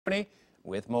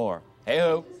with more.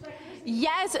 Hey-ho.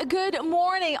 Yes, good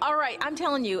morning. All right, I'm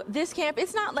telling you, this camp,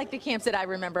 it's not like the camps that I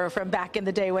remember from back in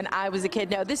the day when I was a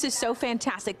kid. No, this is so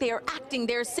fantastic. They are acting,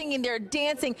 they're singing, they're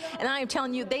dancing, and I am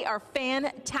telling you, they are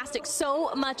fantastic.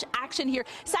 So much action here.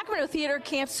 Sacramento Theater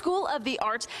Camp, School of the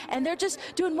Arts, and they're just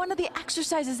doing one of the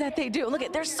exercises that they do. Look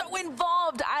at, they're so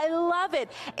involved. I love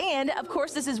it. And of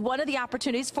course, this is one of the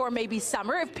opportunities for maybe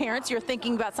summer. If parents, you're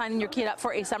thinking about signing your kid up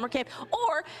for a summer camp,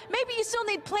 or maybe you still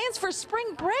need plans for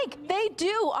spring break. They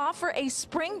do offer a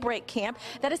spring break camp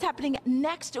that is happening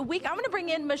next week. I'm going to bring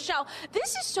in Michelle.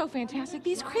 This is so fantastic.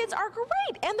 These kids are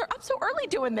great, and they're up so early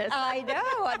doing this. I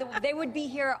know. They would be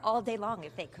here all day long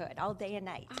if they could, all day and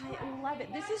night. I love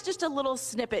it. This is just a little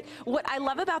snippet. What I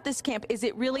love about this camp is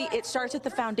it starts at the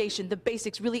foundation, the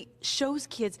basics, really shows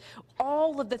kids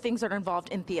all of the things that are involved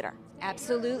in theater.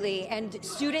 Absolutely, and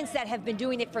students that have been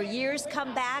doing it for years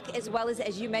come back, as well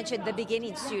as you mentioned, the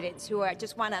beginning students who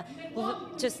just want to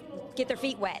just get their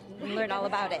feet wet and learn all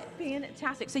about it.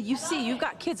 Fantastic. So you see, you've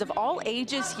got kids of all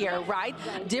ages here, right?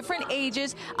 Different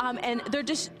ages, and they're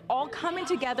just all coming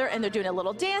together, and they're doing a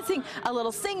little dancing, a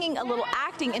little singing, a little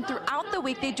acting, and throughout the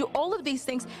week they do all of these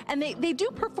things, and they do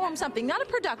perform something, not a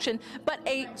production, but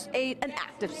an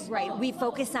act of. Right. We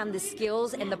focus on the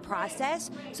skills and the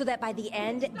process, so that by the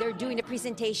end they're doing a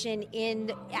presentation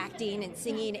in acting and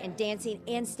singing and dancing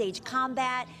and stage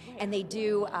combat, and they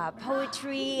do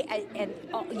poetry and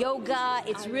yoga.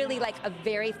 It's really like a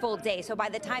very full day. So by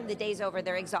the time the day's over,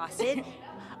 they're exhausted.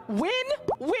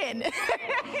 Win.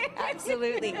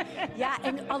 Absolutely. Yeah,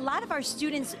 and a lot of our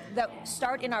students that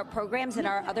start in our programs and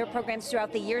our other programs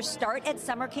throughout the year start at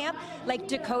summer camp, like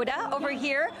Dakota over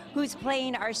here, who's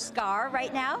playing our Scar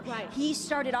right now. Right. He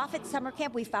started off at summer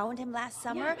camp. We found him last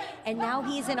summer, and now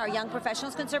he's in our Young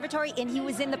Professionals Conservatory, and he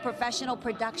was in the professional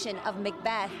production of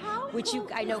Macbeth, which you,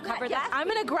 I know, covered that. I'm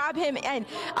going to grab him, and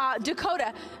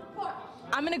Dakota,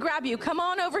 I'm going to grab you. Come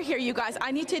on over here, you guys.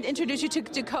 I need to introduce you to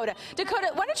Dakota.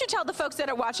 Dakota, why don't you tell the folks that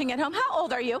are watching at home, how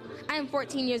old are you? I am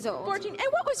 14 years old. 14. And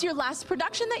what was your last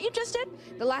production that you just did?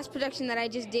 The last production that I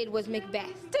just did was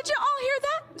Macbeth. Did you all hear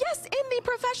that? Yes, in the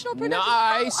professional production.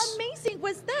 Nice. How amazing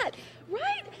was that?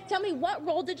 Right? Tell me, what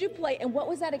role did you play, and what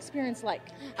was that experience like?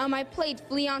 I played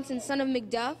Fleonson, son of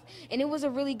Macduff, and it was a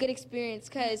really good experience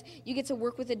because you get to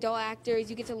work with adult actors,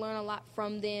 you get to learn a lot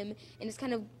from them, and it's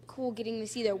kind of cool getting to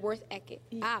see their work ethic.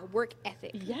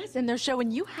 Yes, and they're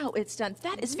showing you how it's done.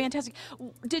 That is fantastic.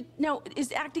 Now,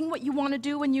 is acting what you want to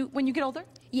do when you get older?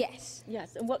 Yes.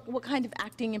 Yes, and what kind of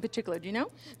acting in particular, do you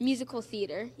know? Musical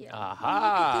theater. Look Yeah.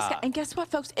 at this guy. And guess what,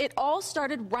 folks? It all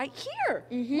started right here,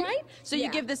 right? So you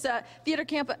give this theater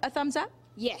camp a thumbs up?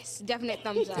 Yes, definite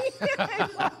thumbs up.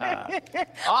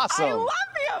 Awesome.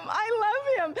 I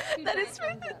love him. That is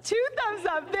 2 thumbs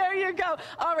up. There you go.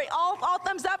 All right, all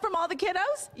thumbs up from all the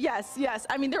kiddos? Yes.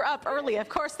 I mean, they're up early. Of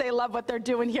course, they love what they're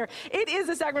doing here. It is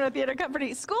the Sacramento Theater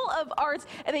Company School of Arts,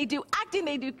 and they do acting,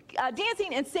 they do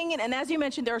dancing and singing, and as you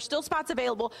mentioned, there are still spots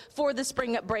available for the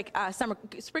spring break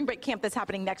camp that's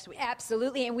happening next week.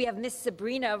 Absolutely, and we have Miss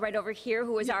Sabrina right over here,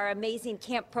 who is our amazing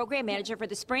camp program manager for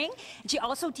the spring. And she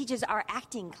also teaches our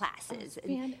acting classes.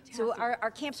 So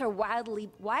our camps are wildly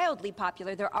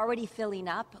popular. They're already filling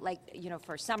up, like, you know,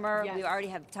 for summer. Yes. We already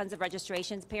have tons of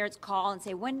registrations. Parents call and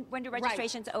say, when do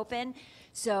registrations open?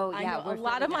 So yeah, a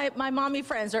lot of my mommy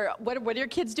friends are, what are your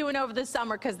kids doing over the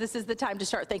summer? Because this is the time to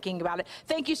start thinking about it.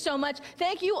 Thank you so much.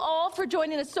 Thank you all for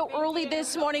joining us so early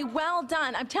this morning. Well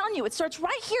done. I'm telling you, it starts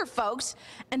right here, folks.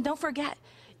 And don't forget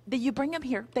that you bring them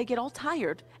here, they get all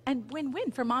tired, and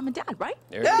win-win for mom and dad, right?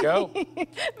 There you go.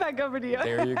 Back over to you.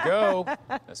 There you go.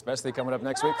 Especially coming up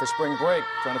next week for spring break.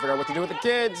 Trying to figure out what to do with the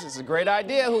kids. It's a great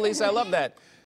idea, Julissa. I love that.